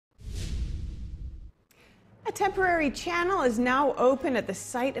A temporary channel is now open at the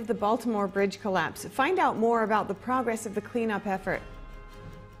site of the Baltimore bridge collapse. Find out more about the progress of the cleanup effort.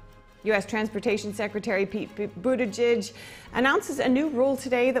 U.S. Transportation Secretary Pete Buttigieg announces a new rule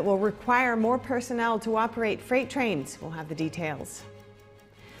today that will require more personnel to operate freight trains. We'll have the details.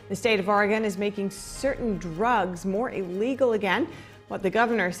 The state of Oregon is making certain drugs more illegal again. What the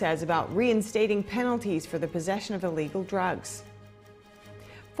governor says about reinstating penalties for the possession of illegal drugs.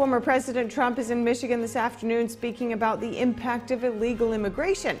 Former President Trump is in Michigan this afternoon speaking about the impact of illegal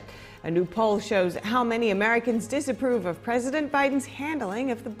immigration. A new poll shows how many Americans disapprove of President Biden's handling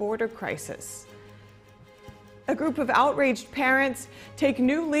of the border crisis. A group of outraged parents take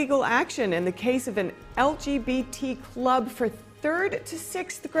new legal action in the case of an LGBT club for 3rd to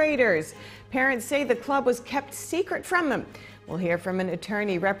 6th graders. Parents say the club was kept secret from them. We'll hear from an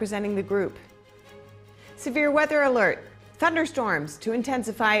attorney representing the group. Severe weather alert. Thunderstorms to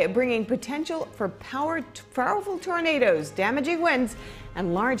intensify, bringing potential for powerful tornadoes, damaging winds,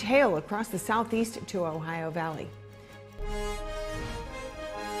 and large hail across the southeast to Ohio Valley.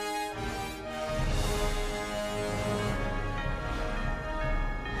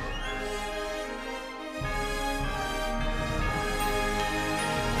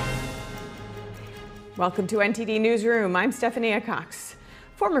 Welcome to NTD Newsroom. I'm Stephanie Cox.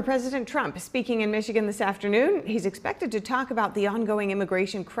 Former President Trump speaking in Michigan this afternoon. He's expected to talk about the ongoing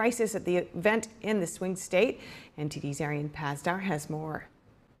immigration crisis at the event in the swing state. NTD's Arian Pazdar has more.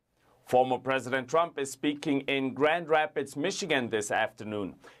 Former President Trump is speaking in Grand Rapids, Michigan this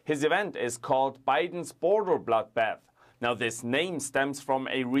afternoon. His event is called Biden's Border Bloodbath. Now, this name stems from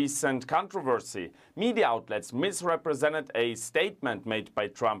a recent controversy. Media outlets misrepresented a statement made by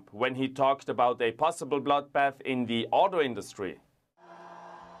Trump when he talked about a possible bloodbath in the auto industry.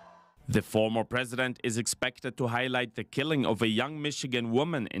 The former president is expected to highlight the killing of a young Michigan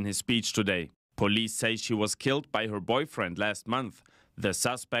woman in his speech today. Police say she was killed by her boyfriend last month. The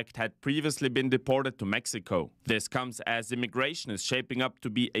suspect had previously been deported to Mexico. This comes as immigration is shaping up to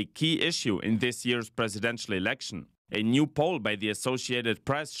be a key issue in this year's presidential election. A new poll by the Associated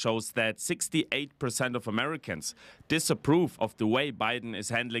Press shows that 68% of Americans disapprove of the way Biden is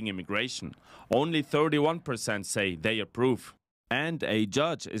handling immigration. Only 31% say they approve. And a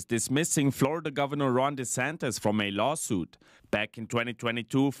judge is dismissing Florida Governor DeSantis from a lawsuit. Back in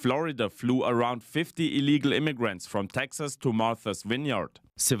 2022, Florida flew around 50 illegal immigrants from Texas to Martha's Vineyard.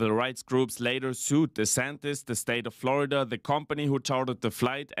 Civil rights groups later sued DeSantis, the state of Florida, the company who chartered the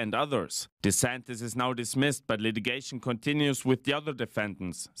flight, and others. DeSantis is now dismissed, but litigation continues with the other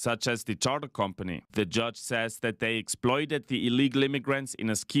defendants, such as the charter company. The judge says that they exploited the illegal immigrants in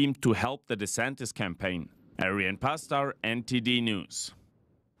a scheme to help the DeSantis campaign. Arian Pazdar, NTD News.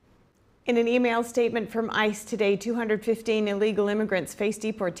 In an email statement from ICE today, 215 illegal immigrants face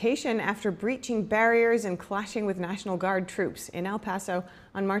deportation after breaching barriers and clashing with National Guard troops in El Paso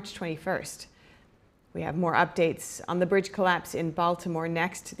on March 21st. We have more updates on the bridge collapse in Baltimore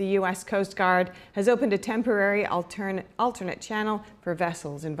next. The U.S. Coast Guard has opened a temporary alternate channel for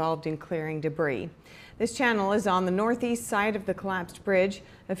vessels involved in clearing debris. This channel is on the northeast side of the collapsed bridge.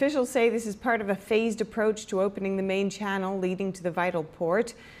 Officials say this is part of a phased approach to opening the main channel leading to the vital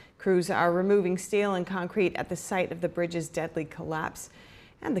port. Crews are removing steel and concrete at the site of the bridge's deadly collapse.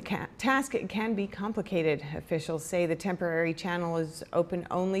 And the task can be complicated. Officials say the temporary channel is open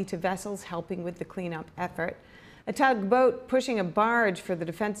only to vessels helping with the cleanup effort. A tugboat pushing a barge for the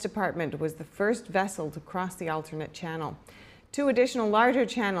Defense Department was the first vessel to cross the alternate channel. 2 additional larger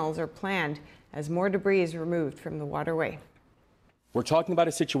channels are planned as more debris is removed from the waterway. We're talking about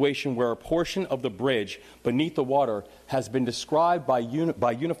a situation where a portion of the bridge beneath the water has been described by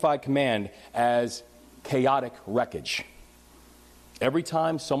Unified Command as chaotic wreckage. Every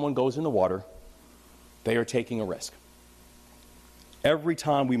time someone goes in the water, they are taking a risk. Every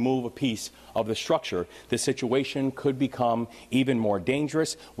time we move a piece of the structure, the situation could become even more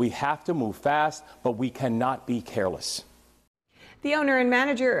dangerous. We have to move fast, but we cannot be careless. The owner and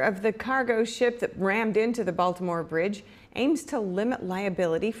manager of the cargo ship that rammed into the Baltimore bridge aims to limit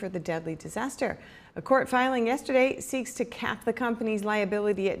liability for the deadly disaster. A court filing yesterday seeks to cap the company's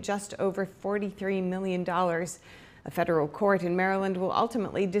liability at just over $43 million. A federal court in Maryland will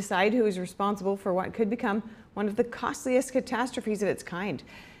ultimately decide who is responsible for what could become one of the costliest catastrophes of its kind.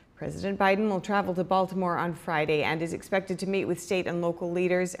 President Biden will travel to Baltimore on Friday and is expected to meet with state and local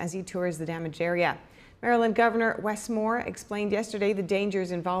leaders as he tours the damaged area. Maryland Governor Wes Moore explained yesterday the dangers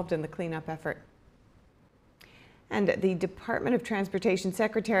involved in the cleanup effort. And the Department of Transportation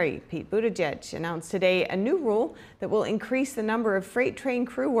Secretary Pete Buttigieg announced today a new rule that will increase the number of freight train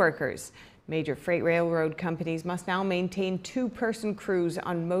crew workers. Major freight railroad companies must now maintain 2-person crews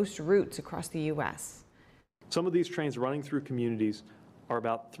on most routes across the U.S. Some of these trains running through communities are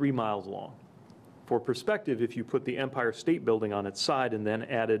about 3 miles long. For perspective, if you put the Empire State Building on its side and then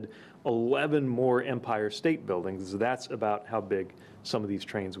added 11 more Empire State Buildings, that's about how big some of these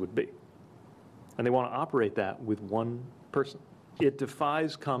trains would be. And they want to operate that with one person. It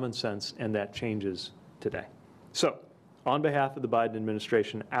defies common sense, and that changes today. So, on behalf of the Biden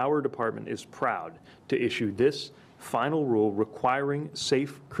administration, our department is proud to issue this final rule requiring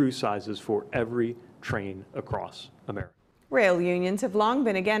safe crew sizes for every train across America. Rail unions have long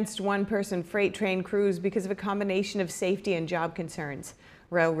been against one-person freight train crews because of a combination of safety and job concerns.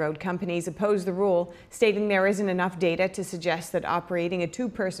 Railroad companies oppose the rule, stating there isn't enough data to suggest that operating a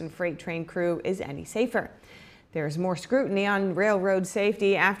two-person freight train crew is any safer. There's more scrutiny on railroad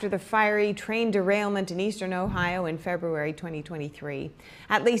safety after the fiery train derailment in eastern Ohio in February 2023.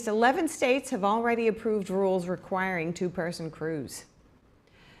 At least 11 states have already approved rules requiring two-person crews.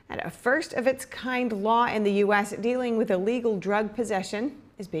 And a first-of-its-kind law in the U.S. dealing with illegal drug possession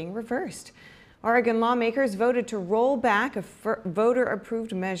is being reversed. Oregon lawmakers voted to roll back a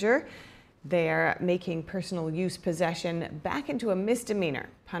voter-approved measure. They are making personal use possession back into a misdemeanor,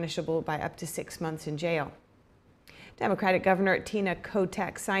 punishable by up to 6 months in jail. Democratic Governor Tina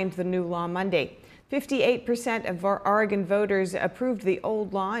Kotek signed the new law Monday. 58% of Oregon voters approved the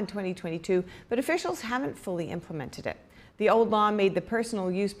old law in 2022, but officials haven't fully implemented it. The old law made the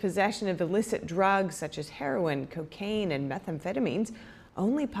personal use possession of illicit drugs such as heroin, cocaine, and methamphetamines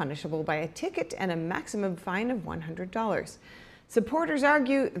only punishable by a ticket and a maximum fine of $100. Supporters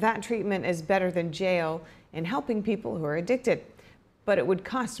argue that treatment is better than jail in helping people who are addicted, but it would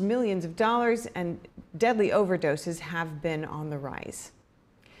cost millions of dollars, and deadly overdoses have been on the rise.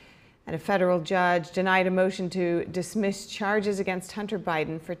 And a federal judge denied a motion to dismiss charges against Hunter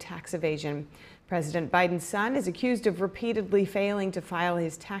Biden for tax evasion. President Biden's son is accused of repeatedly failing to file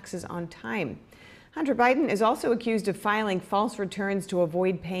his taxes on time. Hunter Biden is also accused of filing false returns to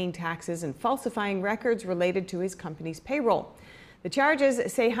avoid paying taxes and falsifying records related to his company's payroll. The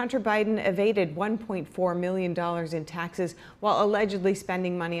charges say Hunter Biden evaded $1.4 million in taxes while allegedly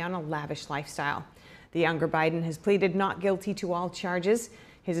spending money on a lavish lifestyle. The younger Biden has pleaded not guilty to all charges.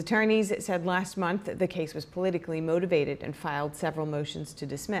 His attorneys said last month the case was politically motivated and filed several motions to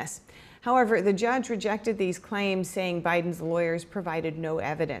dismiss. However, the judge rejected these claims, saying Biden's lawyers provided no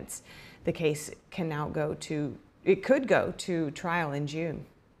evidence. The case could go to trial in June.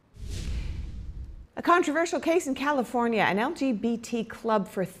 A controversial case in California, an LGBT club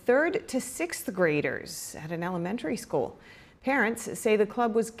for 3rd to 6th graders at an elementary school. Parents say the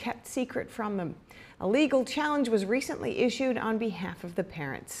club was kept secret from them. A legal challenge was recently issued on behalf of the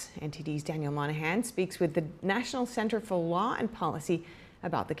parents. NTD's Daniel Monahan speaks with the National Center for Law and Policy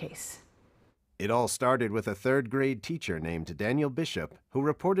about the case. It all started with a 3rd grade teacher named Daniel Bishop, who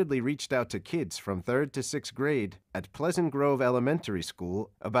reportedly reached out to kids from 3rd to 6th grade at Pleasant Grove Elementary School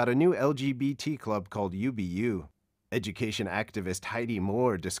about a new LGBT club called UBU. Education activist Heidi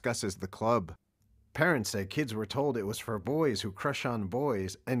Moore discusses the club. Parents say kids were told it was for boys who crush on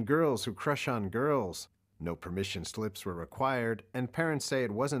boys and girls who crush on girls. No permission slips were required, and parents say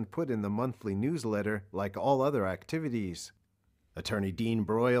it wasn't put in the monthly newsletter like all other activities. Attorney Dean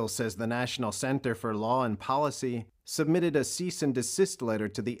Broyle says the National Center for Law and Policy submitted a cease and desist letter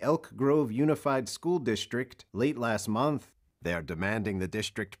to the Elk Grove Unified School District late last month. They are demanding the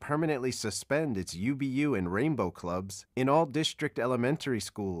district permanently suspend its UBU and Rainbow clubs in all district elementary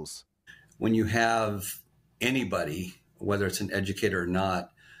schools. When you have anybody, whether it's an educator or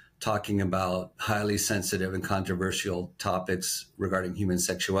not, talking about highly sensitive and controversial topics regarding human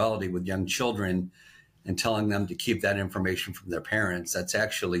sexuality with young children and telling them to keep that information from their parents, that's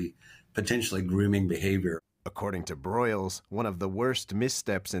actually potentially grooming behavior. According to Broyles, one of the worst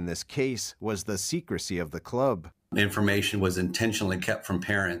missteps in this case was the secrecy of the club. Information was intentionally kept from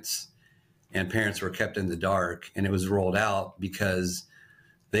parents, and parents were kept in the dark, and it was rolled out because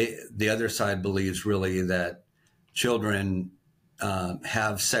the other side believes really that children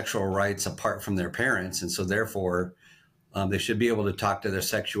have sexual rights apart from their parents, and so therefore they should be able to talk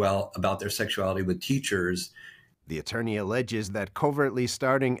to about their sexuality with teachers. The attorney alleges that covertly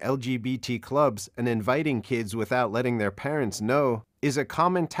starting LGBT clubs and inviting kids without letting their parents know is a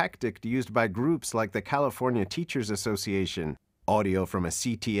common tactic used by groups like the California Teachers Association. Audio from a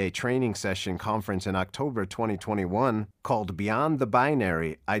CTA training session conference in October 2021 called Beyond the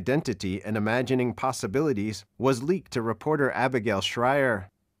Binary, Identity and Imagining Possibilities was leaked to reporter Abigail Schreier.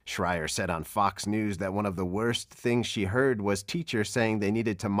 Schreier said on Fox News that one of the worst things she heard was teachers saying they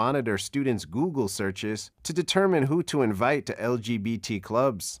needed to monitor students' Google searches to determine who to invite to LGBT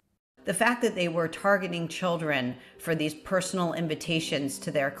clubs. The fact that they were targeting children for these personal invitations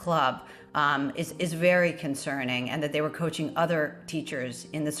to their club is very concerning, and that they were coaching other teachers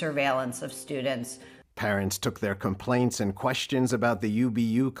in the surveillance of students. Parents took their complaints and questions about the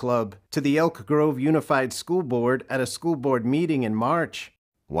UBU club to the Elk Grove Unified School Board at a school board meeting in March.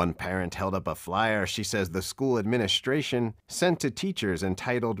 One parent held up a flyer she says the school administration sent to teachers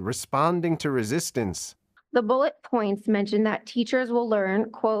entitled "Responding to Resistance." The bullet points mention that teachers will learn,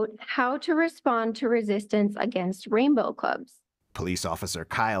 quote, how to respond to resistance against rainbow clubs. Police officer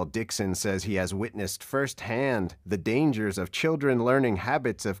Kyle Dixon says he has witnessed firsthand the dangers of children learning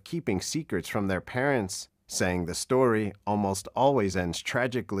habits of keeping secrets from their parents, saying the story almost always ends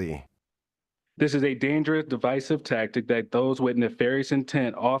tragically. This is a dangerous, divisive tactic that those with nefarious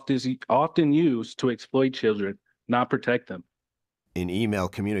intent often use to exploit children, not protect them. In email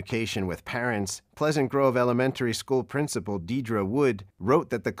communication with parents, Pleasant Grove Elementary School principal Deidre Wood wrote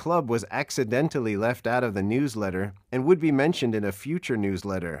that the club was accidentally left out of the newsletter and would be mentioned in a future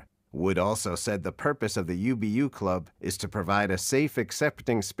newsletter. Wood also said the purpose of the UBU club is to provide a safe,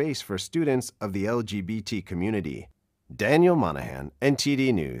 accepting space for students of the LGBT community. Daniel Monahan,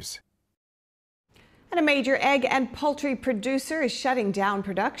 NTD News. And a major egg and poultry producer is shutting down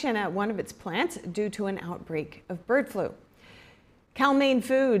production at one of its plants due to an outbreak of bird flu. Cal-Maine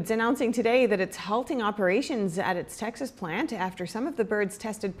Foods announcing today that it's halting operations at its Texas plant after some of the birds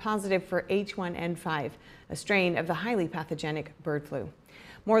tested positive for H1N5, a strain of the highly pathogenic bird flu.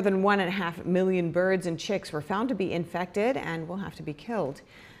 More than 1.5 million birds and chicks were found to be infected and will have to be killed.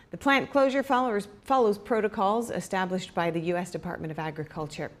 The plant closure follows protocols established by the U.S. Department of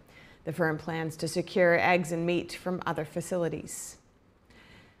Agriculture. The firm plans to secure eggs and meat from other facilities.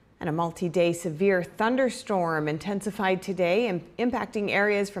 And a multi-day severe thunderstorm intensified today, impacting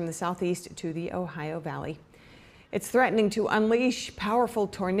areas from the southeast to the Ohio Valley. It's threatening to unleash powerful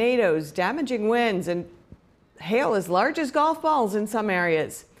tornadoes, damaging winds, and hail as large as golf balls in some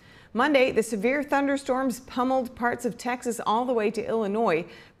areas. Monday, the severe thunderstorms pummeled parts of Texas all the way to Illinois,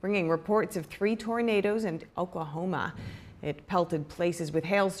 bringing reports of 3 tornadoes in Oklahoma. It pelted places with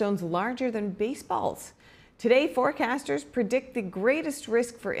hailstones larger than baseballs. Today, forecasters predict the greatest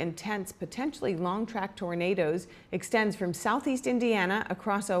risk for intense, potentially long-track tornadoes extends from southeast Indiana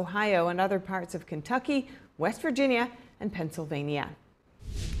across Ohio and other parts of Kentucky, West Virginia, and Pennsylvania.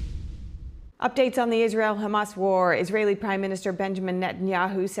 Updates on the Israel-Hamas war. Israeli Prime Minister Benjamin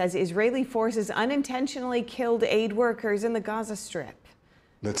Netanyahu says Israeli forces unintentionally killed aid workers in the Gaza Strip.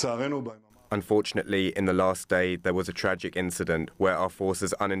 Unfortunately, in the last day, there was a tragic incident where our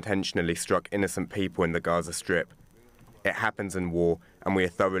forces unintentionally struck innocent people in the Gaza Strip. It happens in war, and we are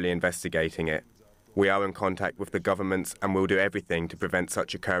thoroughly investigating it. We are in contact with the governments and will do everything to prevent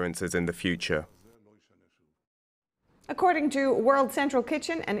such occurrences in the future. According to World Central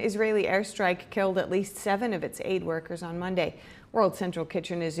Kitchen, an Israeli airstrike killed at least 7 of its aid workers on Monday. World Central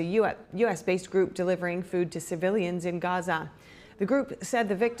Kitchen is a U.S.-based group delivering food to civilians in Gaza. The group said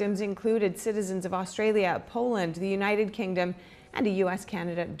the victims included citizens of Australia, Poland, the United Kingdom, and a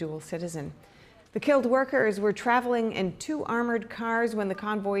U.S.-Canada dual citizen. The killed workers were traveling in 2 armored cars when the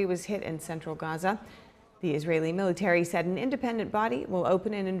convoy was hit in central Gaza. The Israeli military said an independent body will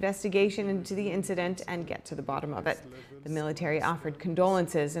open an investigation into the incident and get to the bottom of it. The military offered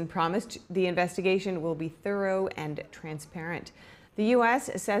condolences and promised the investigation will be thorough and transparent. The U.S.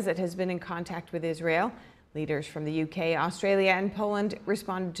 says it has been in contact with Israel. Leaders from the UK, Australia, and Poland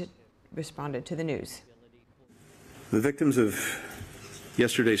responded to the news. The victims of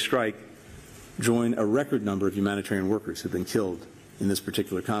yesterday's strike join a record number of humanitarian workers who have been killed in this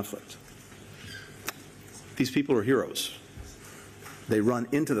particular conflict. These people are heroes. They run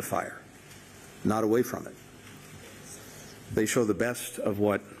into the fire, not away from it. They show the best of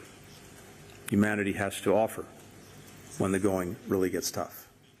what humanity has to offer when the going really gets tough.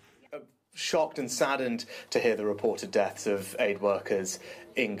 Shocked and saddened to hear the reported deaths of aid workers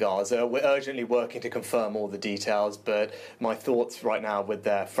in Gaza. We're urgently working to confirm all the details, but my thoughts right now with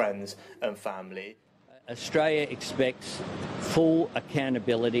their friends and family. Australia expects full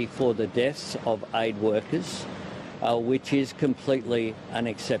accountability for the deaths of aid workers, which is completely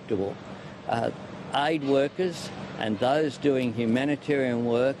unacceptable. Aid workers and those doing humanitarian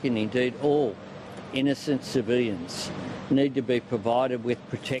work, and indeed all innocent civilians, need to be provided with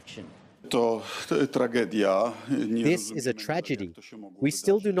protection. This is a tragedy. We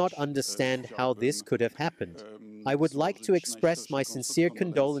still do not understand how this could have happened. I would like to express my sincere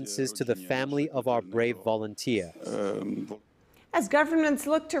condolences to the family of our brave volunteer. As governments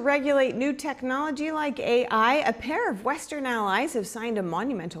look to regulate new technology like AI, a pair of Western allies have signed a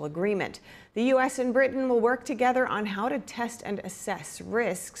monumental agreement. The U.S. and Britain will work together on how to test and assess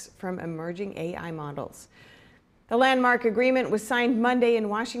risks from emerging AI models. The landmark agreement was signed Monday in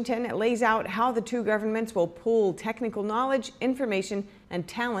Washington. It lays out how the two governments will pool technical knowledge, information, and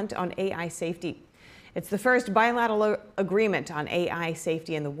talent on AI safety. It's the first bilateral agreement on AI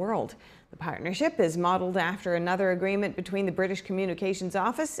safety in the world. The partnership is modeled after another agreement between the British Communications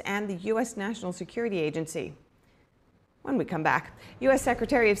Office and the U.S. National Security Agency. When we come back, U.S.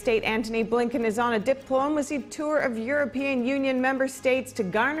 Secretary of State Antony Blinken is on a diplomacy tour of European Union member states to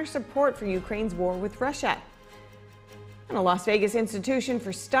garner support for Ukraine's war with Russia. And a Las Vegas institution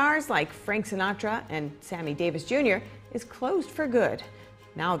for stars like Frank Sinatra and Sammy Davis Jr. is closed for good.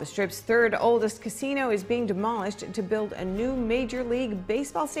 Now the Strip's third oldest casino is being demolished to build a new Major League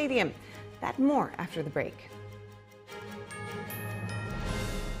Baseball stadium. That and more after the break.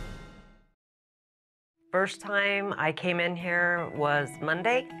 First time I came in here was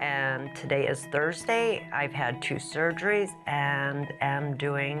Monday, and today is Thursday. I've had 2 surgeries and am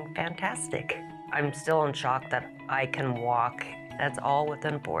doing fantastic. I'm still in shock that I can walk. That's all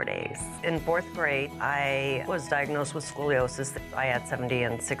within 4 days. In 4th grade, I was diagnosed with scoliosis. I had 70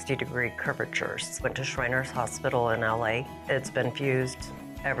 and 60-degree curvatures. Went to Shriners Hospital in LA. It's been fused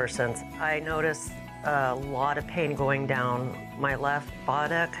ever since. I noticed a lot of pain going down my left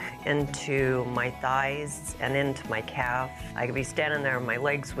buttock into my thighs and into my calf. I could be standing there and my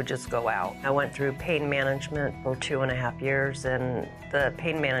legs would just go out. I went through pain management for 2.5 years, and the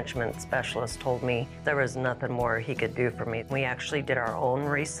pain management specialist told me there was nothing more he could do for me. We actually did our own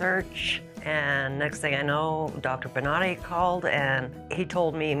research, and next thing I know, Dr. Benatti called and he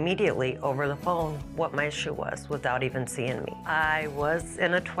told me immediately over the phone what my issue was without even seeing me. I was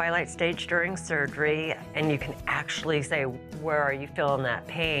in a twilight stage during surgery, and you can actually say, where are you feeling that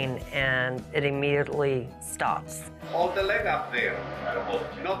pain? And it immediately stops. Hold the leg up there.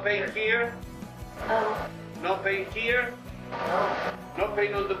 No pain here? No. No pain here? No. No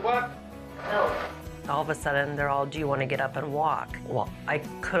pain on the butt? No. All of a sudden, they're all, do you want to get up and walk? Well, I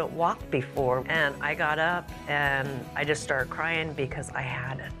couldn't walk before, and I got up and I just started crying because I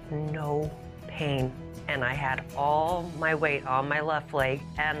had no pain. And I had all my weight on my left leg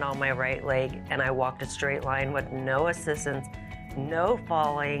and on my right leg, and I walked a straight line with no assistance, no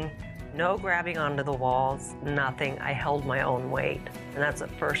falling, no grabbing onto the walls, nothing. I held my own weight. And that's the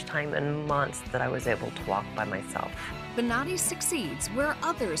first time in months that I was able to walk by myself. Benatti succeeds where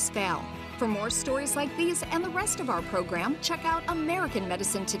others fail. For more stories like these and the rest of our program, check out American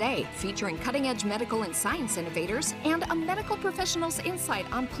Medicine Today, featuring cutting-edge medical and science innovators and a medical professional's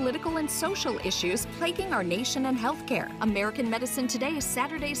insight on political and social issues plaguing our nation and healthcare. American Medicine Today is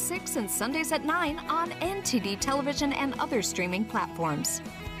Saturdays 6 and Sundays at 9 on NTD television and other streaming platforms.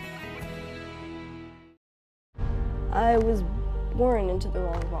 I was born into the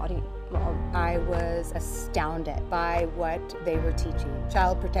wrong body. I was astounded by what they were teaching.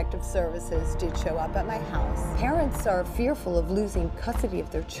 Child Protective Services did show up at my house. Parents are fearful of losing custody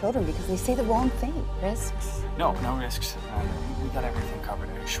of their children because they say the wrong thing. Risks? No risks. We got everything covered,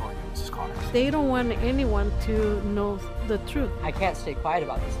 I assure you, Mrs. Connors. They don't want anyone to know the truth. I can't stay quiet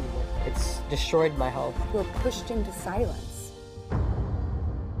about this anymore. It's destroyed my health. We're pushed into silence.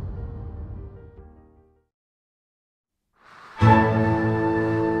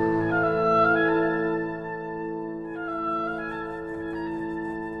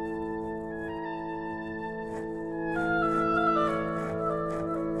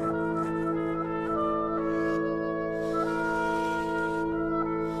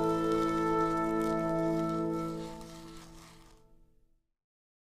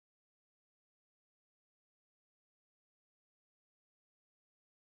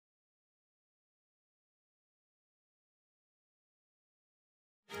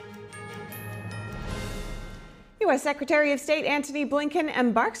 U.S. Secretary of State Antony Blinken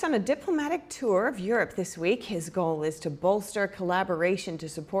embarks on a diplomatic tour of Europe this week. His goal is to bolster collaboration to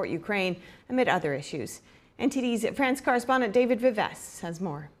support Ukraine amid other issues. NTD's France correspondent David Vives has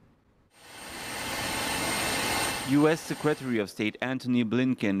more. U.S. Secretary of State Antony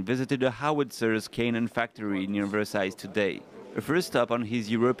Blinken visited a howitzers cannon factory near Versailles today. A first stop on his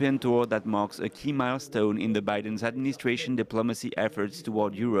European tour that marks a key milestone in the Biden's administration diplomacy efforts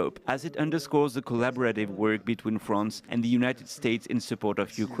toward Europe, as it underscores the collaborative work between France and the United States in support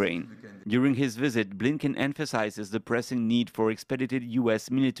of Ukraine. During his visit, Blinken emphasizes the pressing need for expedited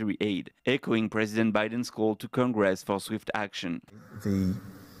U.S. military aid, echoing President Biden's call to Congress for swift action. The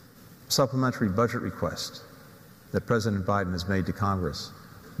supplementary budget request that President Biden has made to Congress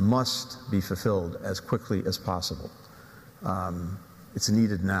must be fulfilled as quickly as possible. It's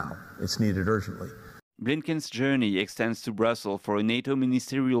needed now. It's needed urgently. Blinken's journey extends to Brussels for a NATO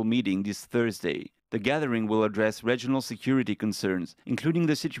ministerial meeting this Thursday. The gathering will address regional security concerns, including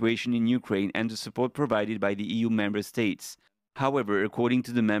the situation in Ukraine and the support provided by the EU member states. However, according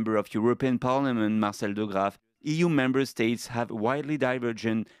to the member of European Parliament, Marcel de Graaf, EU member states have widely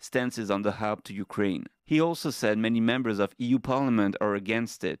divergent stances on the help to Ukraine. He also said many members of EU Parliament are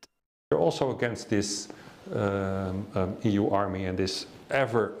against it. They're also against this EU army and this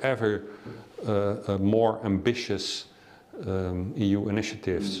ever more ambitious EU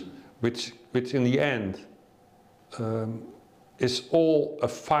initiatives, which in the end is all a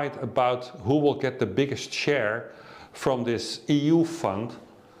fight about who will get the biggest share from this EU fund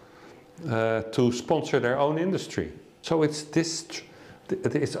to sponsor their own industry. So it's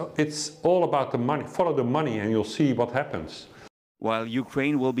all about the money. Follow the money and you'll see what happens. While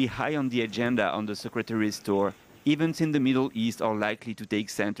Ukraine will be high on the agenda on the Secretary's tour, events in the Middle East are likely to take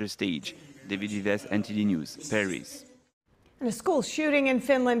center stage. David Vives, NTD News, Paris. In a school shooting in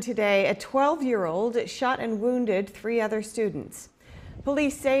Finland today, a 12-year-old shot and wounded 3 other students.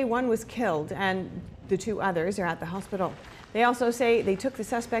 Police say one was killed and the 2 others are at the hospital. They also say they took the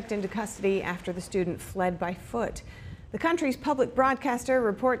suspect into custody after the student fled by foot. The country's public broadcaster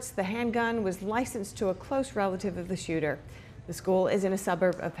reports the handgun was licensed to a close relative of the shooter. The school is in a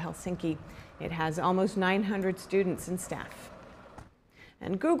suburb of Helsinki. It has almost 900 students and staff.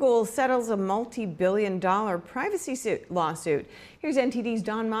 And Google settles a multi-billion-dollar privacy lawsuit. Here's NTD's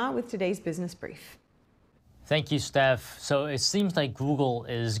Don Ma with today's business brief. Thank you, Steph. So it seems like Google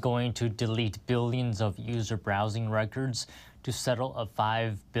is going to delete billions of user browsing records to settle a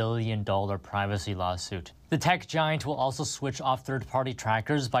 $5 billion privacy lawsuit. The tech giant will also switch off third-party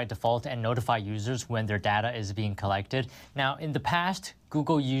trackers by default and notify users when their data is being collected. Now, in the past,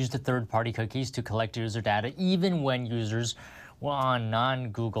 Google used third-party cookies to collect user data even when users were on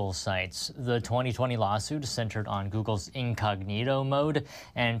non-Google sites. The 2020 lawsuit centered on Google's incognito mode,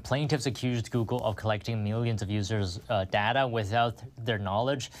 and plaintiffs accused Google of collecting millions of users' data without their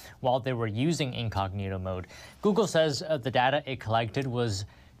knowledge while they were using incognito mode. Google says the data it collected was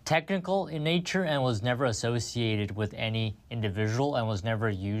technical in nature and was never associated with any individual and was never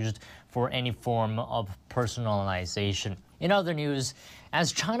used for any form of personalization. In other news,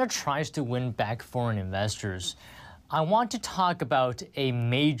 as China tries to win back foreign investors, I want to talk about a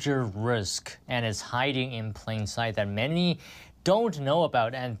major risk and it's hiding in plain sight that many don't know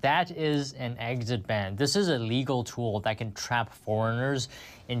about, and that is an exit ban. This is a legal tool that can trap foreigners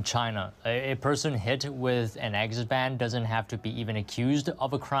in China. A person hit with an exit ban doesn't have to be even accused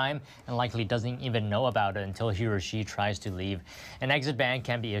of a crime and likely doesn't even know about it until he or she tries to leave. An exit ban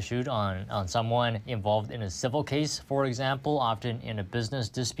can be issued on someone involved in a civil case, for example, often in a business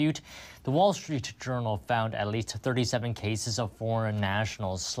dispute. The Wall Street Journal found at least 37 cases of foreign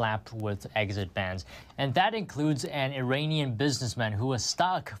nationals slapped with exit bans, and that includes an Iranian businessman who was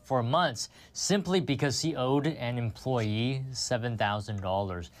stuck for months simply because he owed an employee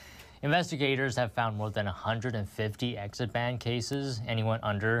 $7,000. Investigators have found more than 150 exit ban cases. Anyone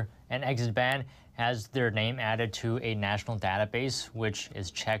under an exit ban has their name added to a national database, which is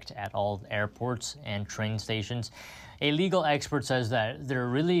checked at all airports and train stations. A legal expert says that there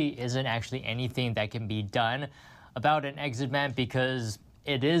really isn't actually anything that can be done about an exit ban because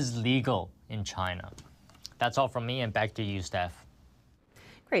it is legal in China. That's all from me, and back to you, Steph.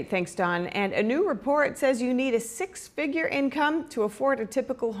 Great, thanks, Don. And a new report says you need a 6-figure income to afford a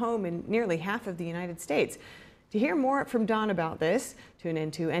typical home in nearly half of the United States. To hear more from Don about this, tune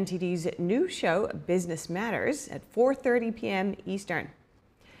into NTD's new show, Business Matters, at 4:30 p.m. Eastern.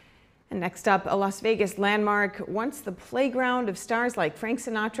 And next up, a Las Vegas landmark, once the playground of stars like Frank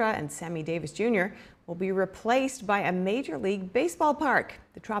Sinatra and Sammy Davis Jr., will be replaced by a Major League Baseball park.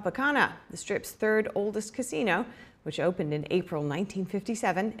 The Tropicana, the Strip's 3rd oldest casino, which opened in April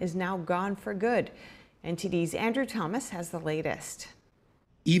 1957, is now gone for good. NTD's Andrew Thomas has the latest.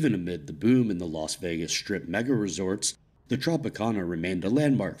 Even amid the boom in the Las Vegas Strip mega resorts, the Tropicana remained a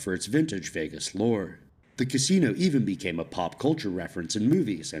landmark for its vintage Vegas lore. The casino even became a pop culture reference in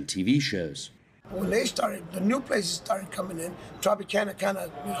movies and TV shows. When they started, the new places started coming in, Tropicana kind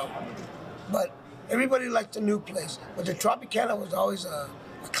of, but everybody liked the new place. But the Tropicana was always a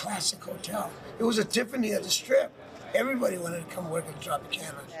classic hotel. It was a Tiffany at the Strip. Everybody wanted to come work at the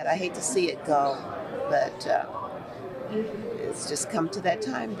Tropicana. I hate to see it go, but it's just come to that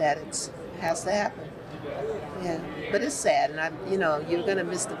time that it has to happen. Yeah, but it's sad, and you're going to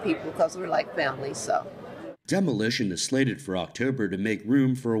miss the people because we're like family, so. Demolition is slated for October to make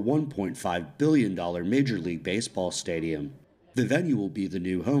room for a $1.5 billion Major League Baseball stadium. The venue will be the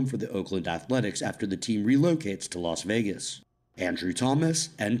new home for the Oakland Athletics after the team relocates to Las Vegas. Andrew Thomas,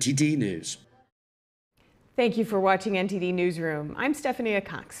 NTD News. Thank you for watching NTD Newsroom. I'm Stephanie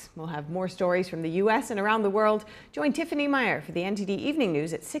Cox. We'll have more stories from the U.S. and around the world. Join Tiffany Meyer for the NTD Evening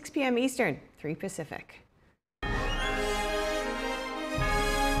News at 6 p.m. Eastern, 3 Pacific.